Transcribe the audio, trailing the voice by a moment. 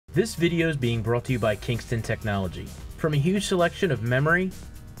This video is being brought to you by Kingston Technology. From a huge selection of memory,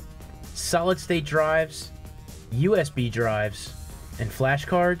 solid-state drives, USB drives, and flash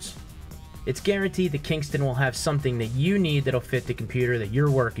cards, it's guaranteed that Kingston will have something that you need that'll fit the computer that you're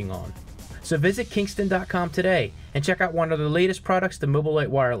working on. So visit kingston.com today and check out one of the latest products to Mobile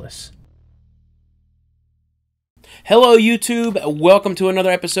Light Wireless. Hello YouTube, welcome to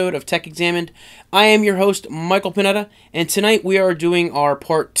another episode of Tech Examined. I am your host, Michael Panetta, and tonight we are doing our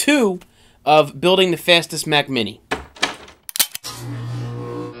part 2 of building the fastest Mac Mini.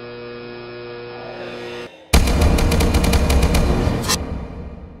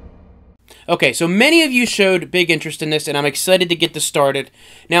 Okay, so many of you showed big interest in this, and I'm excited to get this started.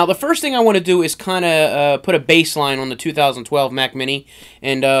 Now, the first thing I want to do is kind of put a baseline on the 2012 Mac Mini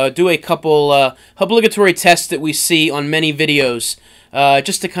and do a couple obligatory tests that we see on many videos,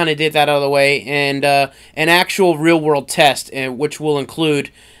 just to kind of get that out of the way, and an actual real-world test, which will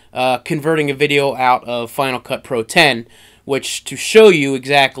include converting a video out of Final Cut Pro 10, which to show you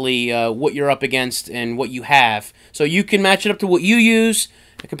exactly what you're up against and what you have. So you can match it up to what you use,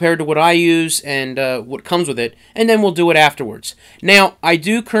 compared to what I use and what comes with it, and then we'll do it afterwards. Now, I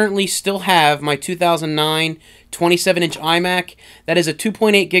do currently still have my 2009 27-inch iMac. That is a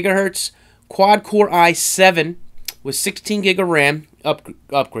 2.8 gigahertz quad-core i7 with 16 gig of RAM,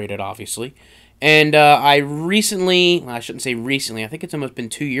 upgraded obviously. And I recently, well, I shouldn't say recently, I think it's almost been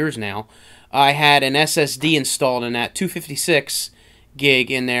 2 years now, I had an SSD installed in that 256 gig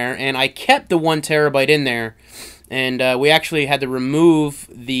in there, and I kept the 1 terabyte in there. And we actually had to remove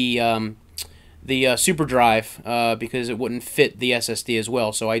the super drive because it wouldn't fit the SSD as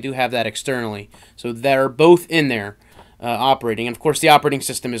well. So I do have that externally. So they're both in there operating. And of course, the operating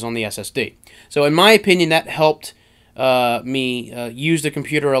system is on the SSD. So in my opinion, that helped me use the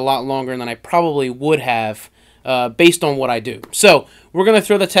computer a lot longer than I probably would have based on what I do. So we're going to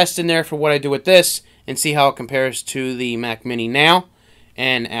throw the test in there for what I do with this and see how it compares to the Mac Mini now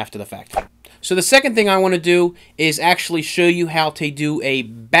and after the fact. So the second thing I want to do is actually show you how to do a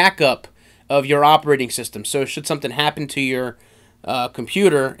backup of your operating system. So should something happen to your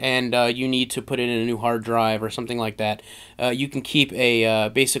computer and you need to put it in a new hard drive or something like that, you can keep a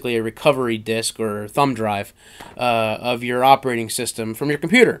basically a recovery disk or thumb drive of your operating system from your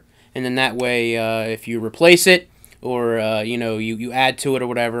computer. And then that way, if you replace it, or you add to it or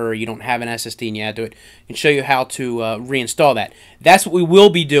whatever, or you don't have an SSD and you add to it, and show you how to reinstall that. That's what we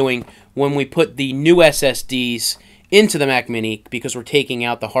will be doing when we put the new SSDs into the Mac Mini, because we're taking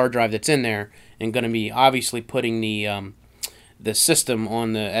out the hard drive that's in there and going to be obviously putting the system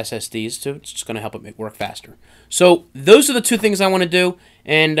on the SSDs, so it's just going to help it work faster. So those are the two things I want to do,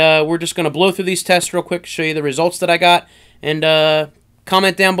 and we're just going to blow through these tests real quick, show you the results that I got, and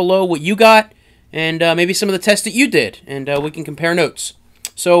comment down below what you got, and maybe some of the tests that you did, and we can compare notes.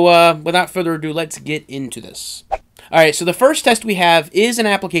 So without further ado, let's get into this. Alright, so the first test we have is an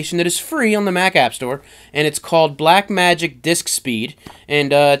application that is free on the Mac App Store, and it's called Blackmagic Disk Speed,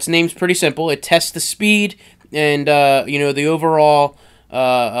 and its name's pretty simple. It tests the speed and the overall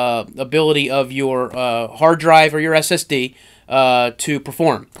ability of your hard drive or your SSD to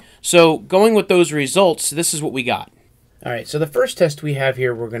perform. So going with those results, this is what we got. Alright, so the first test we have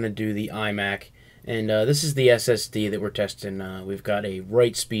here, we're going to do the iMac. And this is the SSD that we're testing. We've got a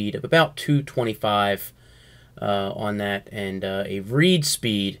write speed of about 225 on that, and a read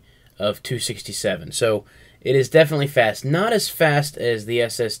speed of 267. So it is definitely fast. Not as fast as the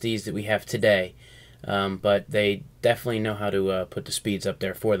SSDs that we have today, but they definitely know how to put the speeds up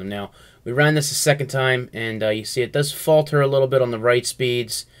there for them. Now, we ran this a second time, and you see it does falter a little bit on the write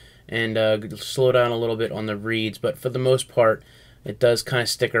speeds and slow down a little bit on the reads, but for the most part, it does kind of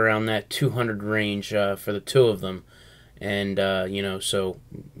stick around that 200 range for the two of them, and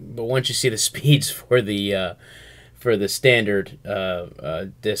but once you see the speeds for the standard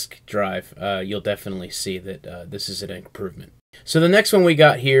disk drive, you'll definitely see that this is an improvement. So the next one we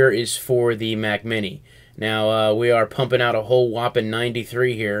got here is for the Mac Mini. Now we are pumping out a whole whopping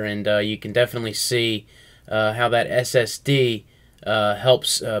 93 here, and you can definitely see how that SSD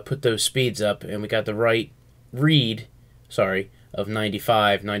helps put those speeds up, and we got the read of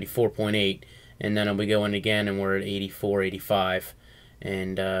 95, 94.8, and then we go in again and we're at 84, 85,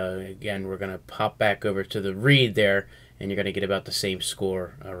 and again we're going to pop back over to the read there, and you're going to get about the same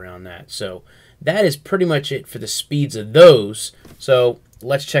score around that. So that is pretty much it for the speeds of those. So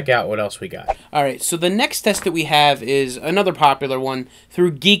let's check out what else we got. Alright, so the next test that we have is another popular one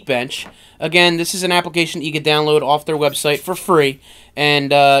through Geekbench. Again, this is an application you can download off their website for free,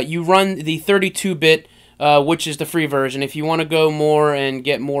 and you run the 32-bit which is the free version. If you want to go more and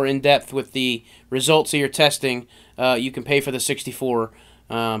get more in-depth with the results of your testing, you can pay for the 64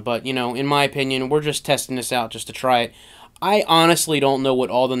 But, you know, in my opinion, we're just testing this out just to try it. I honestly don't know what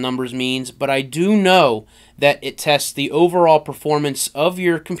all the numbers means, but I do know that it tests the overall performance of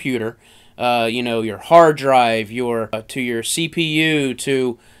your computer, you know, your hard drive, to your CPU,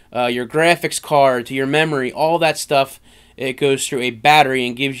 to your graphics card, to your memory, all that stuff. It goes through a battery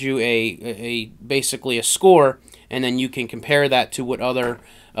and gives you basically a score, and then you can compare that to what other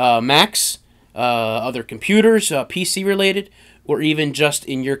Macs, other computers, PC related, or even just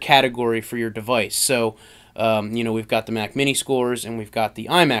in your category for your device. So, you know, we've got the Mac Mini scores and we've got the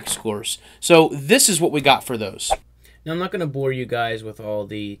iMac scores. So this is what we got for those. Now, I'm not going to bore you guys with all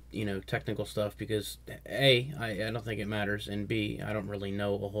the, you know, technical stuff because, A, I don't think it matters, and B, I don't really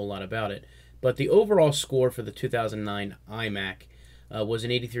know a whole lot about it. But the overall score for the 2009 iMac was an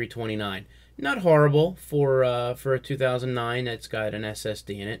 8329. Not horrible for a 2009 that's got an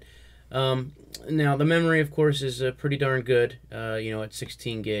SSD in it. Now, the memory, of course, is pretty darn good, you know, at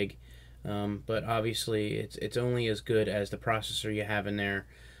 16 gig. But obviously, it's only as good as the processor you have in there,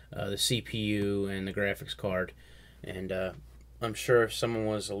 the CPU, and the graphics card. And I'm sure if someone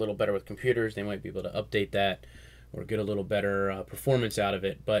was a little better with computers, they might be able to update that or get a little better performance out of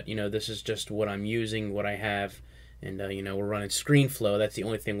it. But, you know, this is just what I'm using, what I have. And, you know, we're running ScreenFlow. That's the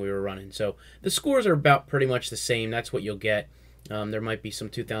only thing we were running. So the scores are about pretty much the same. That's what you'll get. There might be some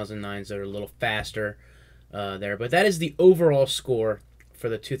 2009s that are a little faster there. But that is the overall score for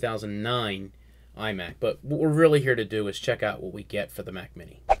the 2009 iMac. But what we're really here to do is check out what we get for the Mac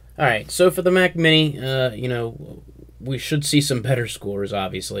Mini. All right, so for the Mac Mini, you know, we should see some better scores,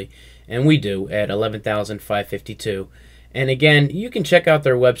 obviously, and we do at 11,552. And again, you can check out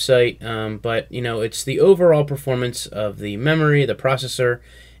their website, but, you know, it's the overall performance of the memory, the processor,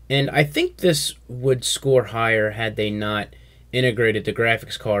 and I think this would score higher had they not integrated the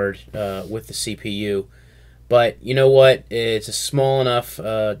graphics card with the CPU. But you know what? It's a small enough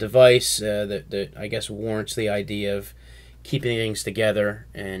device that I guess warrants the idea of keeping things together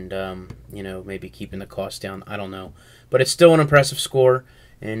and, you know, maybe keeping the cost down. I don't know. But it's still an impressive score,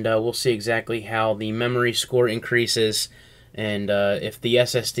 and we'll see exactly how the memory score increases and if the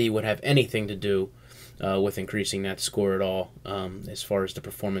SSD would have anything to do with increasing that score at all as far as the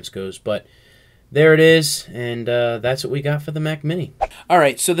performance goes. But there it is, and that's what we got for the Mac Mini. All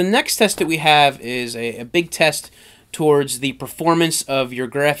right, so the next test that we have is a big test towards the performance of your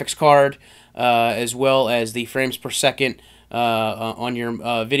graphics card as well as the frames per second on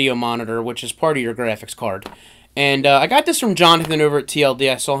your video monitor, which is part of your graphics card. And I got this from Jonathan over at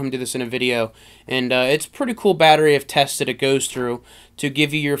TLD. I saw him do this in a video, and it's a pretty cool battery of tests that it goes through to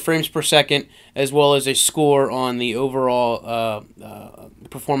give you your frames per second as well as a score on the overall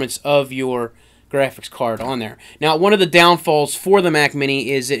performance of your graphics card on there. Now, one of the downfalls for the Mac Mini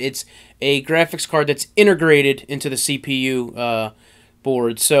is that it's a graphics card that's integrated into the CPU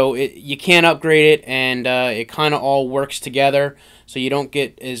board, so you can't upgrade it, and it kind of all works together, so you don't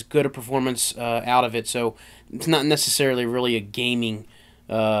get as good a performance out of it. So it's not necessarily really a gaming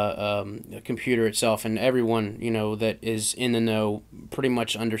computer itself, and everyone, you know, that is in the know pretty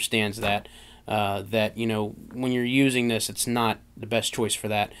much understands that. That, you know, when you're using this, it's not the best choice for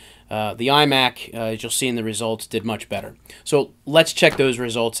that. The iMac, as you'll see in the results, did much better. So let's check those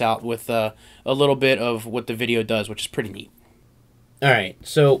results out with a little bit of what the video does, which is pretty neat. All right,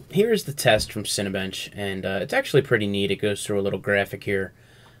 so here's the test from Cinebench, and it's actually pretty neat. It goes through a little graphic here,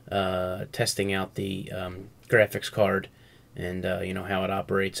 testing out the graphics card and, you know, how it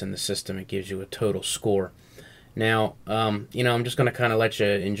operates in the system. It gives you a total score. Now, you know, I'm just going to kind of let you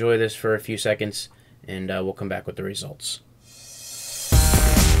enjoy this for a few seconds, and we'll come back with the results.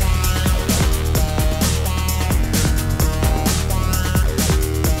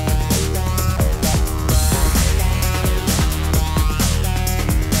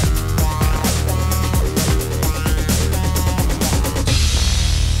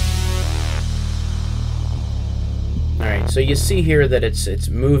 So you see here that it's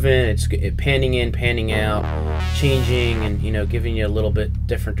moving, it's panning in, panning out, changing, and, you know, giving you a little bit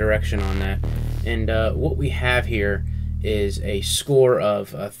different direction on that. And what we have here is a score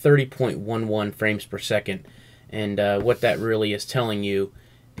of 30.11 frames per second. And what that really is telling you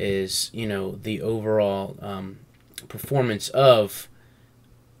is, you know, the overall performance of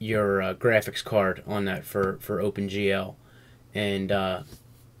your graphics card on that for OpenGL. And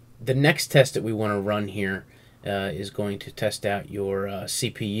the next test that we want to run here is going to test out your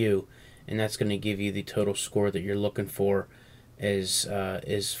CPU, and that's going to give you the total score that you're looking for as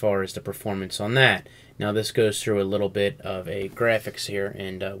far as the performance on that. Now, this goes through a little bit of a graphics here,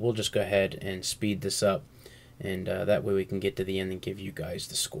 and we'll just go ahead and speed this up, and that way we can get to the end and give you guys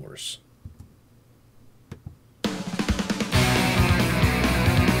the scores.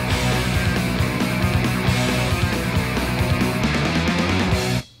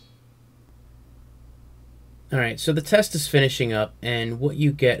 Alright, so the test is finishing up, and what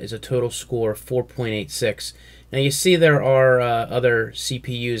you get is a total score of 4.86. Now you see there are other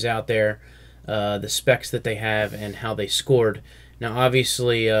CPUs out there, the specs that they have and how they scored. Now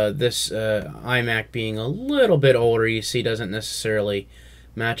obviously this iMac being a little bit older, you see doesn't necessarily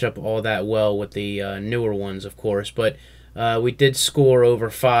match up all that well with the newer ones, of course, but we did score over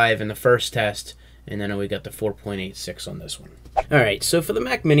 5 in the first test, and then we got the 4.86 on this one. Alright, so for the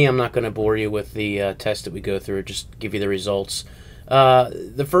Mac Mini, I'm not going to bore you with the test that we go through, just give you the results.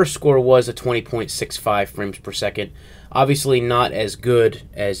 The first score was a 20.65 frames per second. Obviously not as good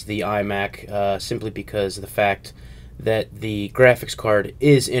as the iMac, simply because of the fact that the graphics card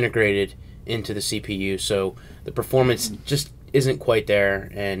is integrated into the CPU, so the performance just isn't quite there,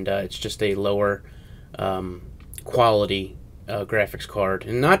 and it's just a lower quality graphics card,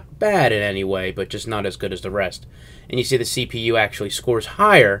 and not bad in any way, but just not as good as the rest. And you see the CPU actually scores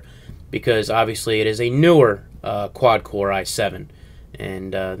higher because obviously it is a newer quad-core i7,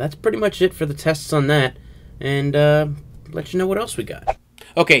 and that's pretty much it for the tests on that, and let you know what else we got.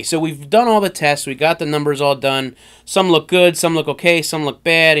 Okay, so we've done all the tests. We got the numbers all done. Some look good, some look okay, some look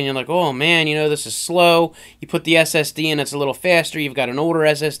bad, and you're like, oh man, you know, this is slow. You put the SSD in, it's a little faster. You've got an older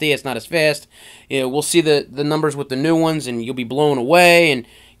SSD, it's not as fast. You know, we'll see the numbers with the new ones, and you'll be blown away, and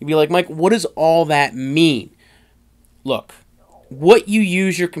you'll be like, Mike, what does all that mean? Look, what you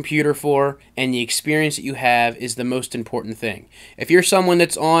use your computer for and the experience that you have is the most important thing. If you're someone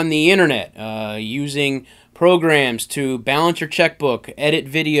that's on the internet using programs to balance your checkbook, edit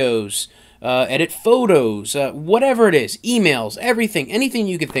videos, edit photos, whatever it is, emails, everything, anything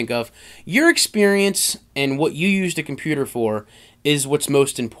you can think of, your experience and what you use the computer for is what's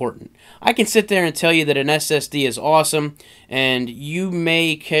most important. I can sit there and tell you that an SSD is awesome, and you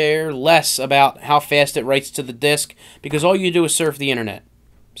may care less about how fast it writes to the disk because all you do is surf the internet.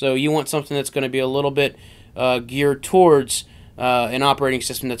 So you want something that's going to be a little bit geared towards an operating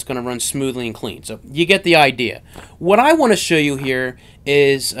system that's going to run smoothly and clean. So you get the idea. What I want to show you here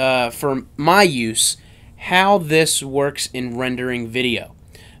is, for my use, how this works in rendering video.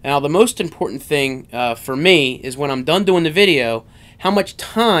 Now, the most important thing for me is when I'm done doing the video, how much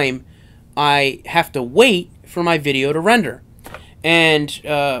time I have to wait for my video to render. And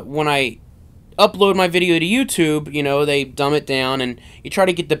when I upload my video to YouTube, you know, they dumb it down and you try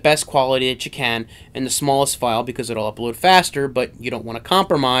to get the best quality that you can in the smallest file because it'll upload faster, but you don't want to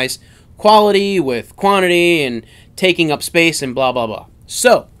compromise quality with quantity and taking up space and blah, blah, blah.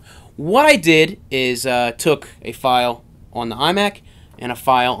 So what I did is took a file on the iMac and a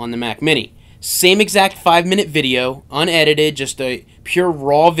file on the Mac Mini. Same exact 5-minute video, unedited, just a pure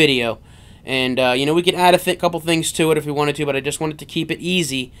raw video. And, you know, we could add a couple things to it if we wanted to, but I just wanted to keep it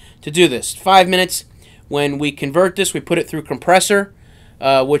easy to do this. 5 minutes. When we convert this, we put it through Compressor,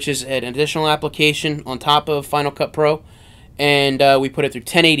 which is an additional application on top of Final Cut Pro. And we put it through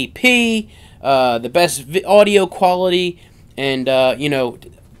 1080p, the best audio quality, and, you know,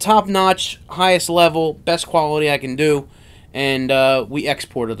 top-notch, highest level, best quality I can do. And we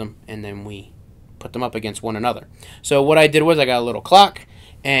exported them, and then we put them up against one another. So what I did was I got a little clock,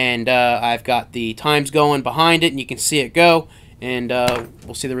 and I've got the times going behind it, and you can see it go, and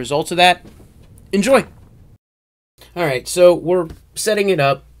we'll see the results of that. Enjoy! Alright, so we're setting it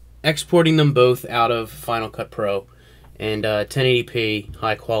up, exporting them both out of Final Cut Pro, and 1080p,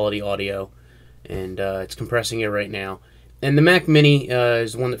 high-quality audio, and it's compressing it right now. And the Mac Mini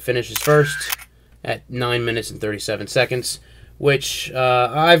is the one that finishes first at 9 minutes and 37 seconds, which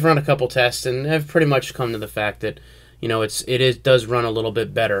I've run a couple tests and have pretty much come to the fact that, you know, it does run a little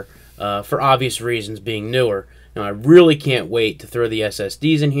bit better for obvious reasons, being newer. Now I really can't wait to throw the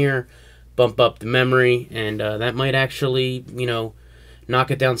SSDs in here, bump up the memory, and that might actually, you know,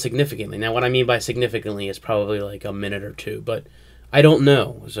 knock it down significantly. Now what I mean by significantly is probably like a minute or two, but I don't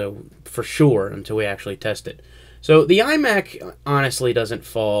know, so for sure until we actually test it. So the iMac honestly doesn't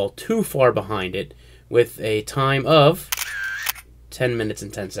fall too far behind it with a time of 10 minutes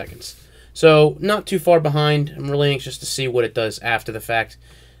and 10 seconds. So not too far behind. I'm really anxious to see what it does after the fact.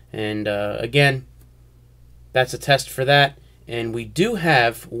 And again, that's a test for that. And we do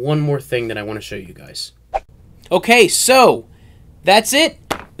have one more thing that I want to show you guys. Okay, so that's it.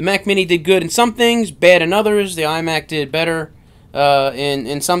 The Mac Mini did good in some things, bad in others. The iMac did better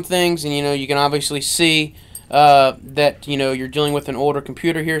in some things. And, you know, you can obviously see that, you know, you're dealing with an older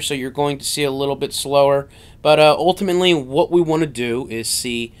computer here, so you're going to see a little bit slower. But ultimately, what we want to do is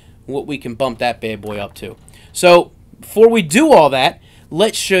see what we can bump that bad boy up to. So before we do all that,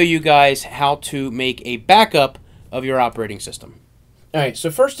 let's show you guys how to make a backup of your operating system. Alright, so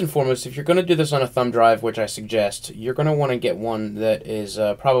first and foremost, if you're going to do this on a thumb drive, which I suggest, you're going to want to get one that is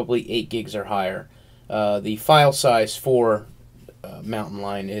probably 8 gigs or higher. the file size for Mountain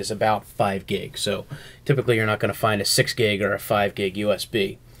Lion is about 5 gig. So typically you're not going to find a 6 gig or a 5 gig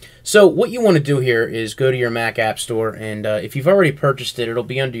USB. So what you want to do here is go to your Mac App Store, and if you've already purchased it, it'll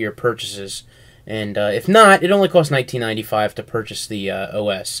be under your purchases. And if not, it only costs $19.95 to purchase the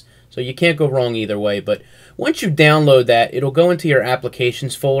OS. So you can't go wrong either way. But once you download that, it'll go into your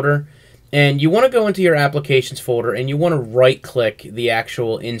applications folder. And you want to go into your applications folder, and you want to right-click the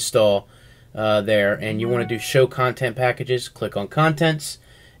actual install there. And you want to do Show Content Packages. Click on Contents,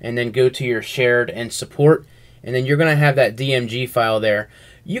 and then go to your Shared and Support. And then you're going to have that DMG file there.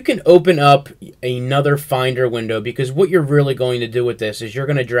 You can open up another Finder window, because what you're really going to do with this is you're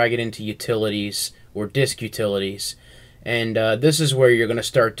going to drag it into Utilities or Disk Utilities, and this is where you're going to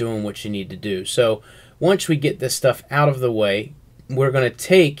start doing what you need to do. So once we get this stuff out of the way, we're going to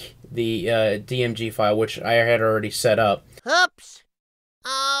take the DMG file, which I had already set up. Oops!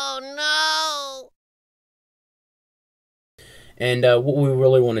 Oh no! And what we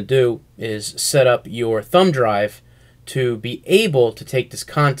really want to do is set up your thumb drive to be able to take this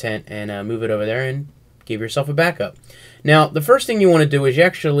content and move it over there and give yourself a backup. Now, the first thing you want to do is you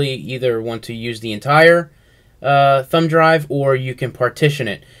actually either want to use the entire thumb drive, or you can partition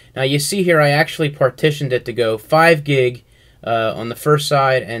it. Now, you see here I actually partitioned it to go 5 gig on the first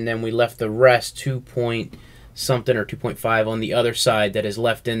side, and then we left the rest 2 point something or 2.5 on the other side that is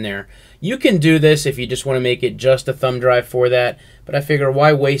left in there. You can do this if you just want to make it just a thumb drive for that, but I figure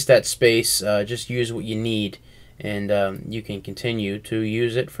why waste that space, just use what you need, and you can continue to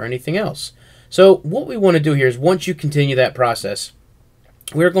use it for anything else. So what we want to do here is, once you continue that process,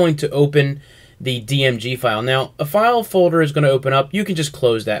 we're going to open the DMG file. Now, a file folder is going to open up. You can just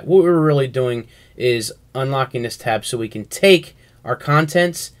close that. What we're really doing is unlocking this tab so we can take our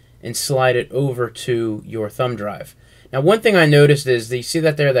contents and slide it over to your thumb drive. Now, one thing I noticed is that you see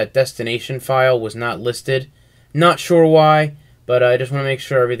that there, that destination file was not listed. Not sure why, but I just want to make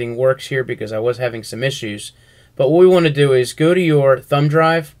sure everything works here, because I was having some issues. But what we want to do is go to your thumb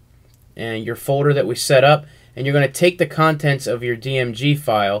drive and your folder that we set up, and you're going to take the contents of your DMG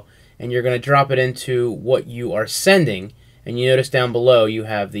file and you're going to drop it into what you are sending. And you notice down below you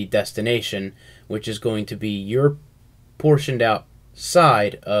have the destination, which is going to be your portioned out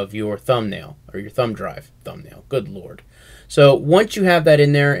side of your thumbnail, or your thumb drive thumbnail. Good Lord. So once you have that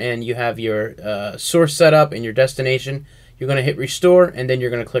in there and you have your source set up and your destination, you're going to hit restore, and then you're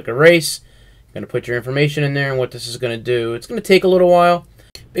going to click erase. You're going to put your information in there, and what this is going to do, it's going to take a little while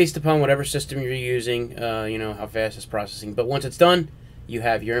based upon whatever system you're using, you know, how fast it's processing. But once it's done, you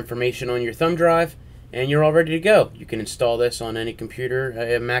have your information on your thumb drive, and you're all ready to go. You can install this on any computer,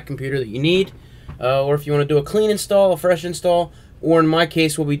 a Mac computer that you need, or if you want to do a clean install, a fresh install, or in my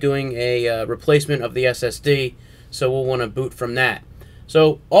case, we'll be doing a replacement of the SSD, so we'll want to boot from that.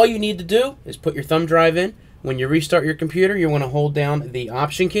 So all you need to do is put your thumb drive in. When you restart your computer, you want to hold down the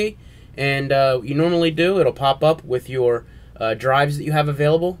Option key, and you normally do, it'll pop up with your drives that you have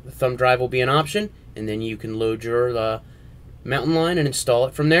available. The thumb drive will be an option, and then you can load your Mountain Lion and install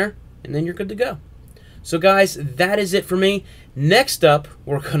it from there, and then you're good to go. So guys, that is it for me. Next up,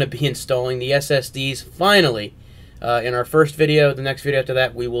 we're going to be installing the SSDs finally in our first video. The next video after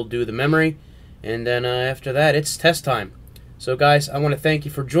that, we will do the memory, and then after that, it's test time. So guys, I want to thank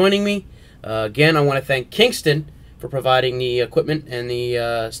you for joining me. Again, I want to thank Kingston for providing the equipment and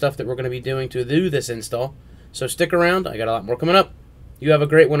the stuff that we're going to be doing to do this install. So stick around. I got a lot more coming up. You have a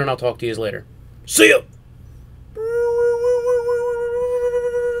great one, and I'll talk to you later. See ya!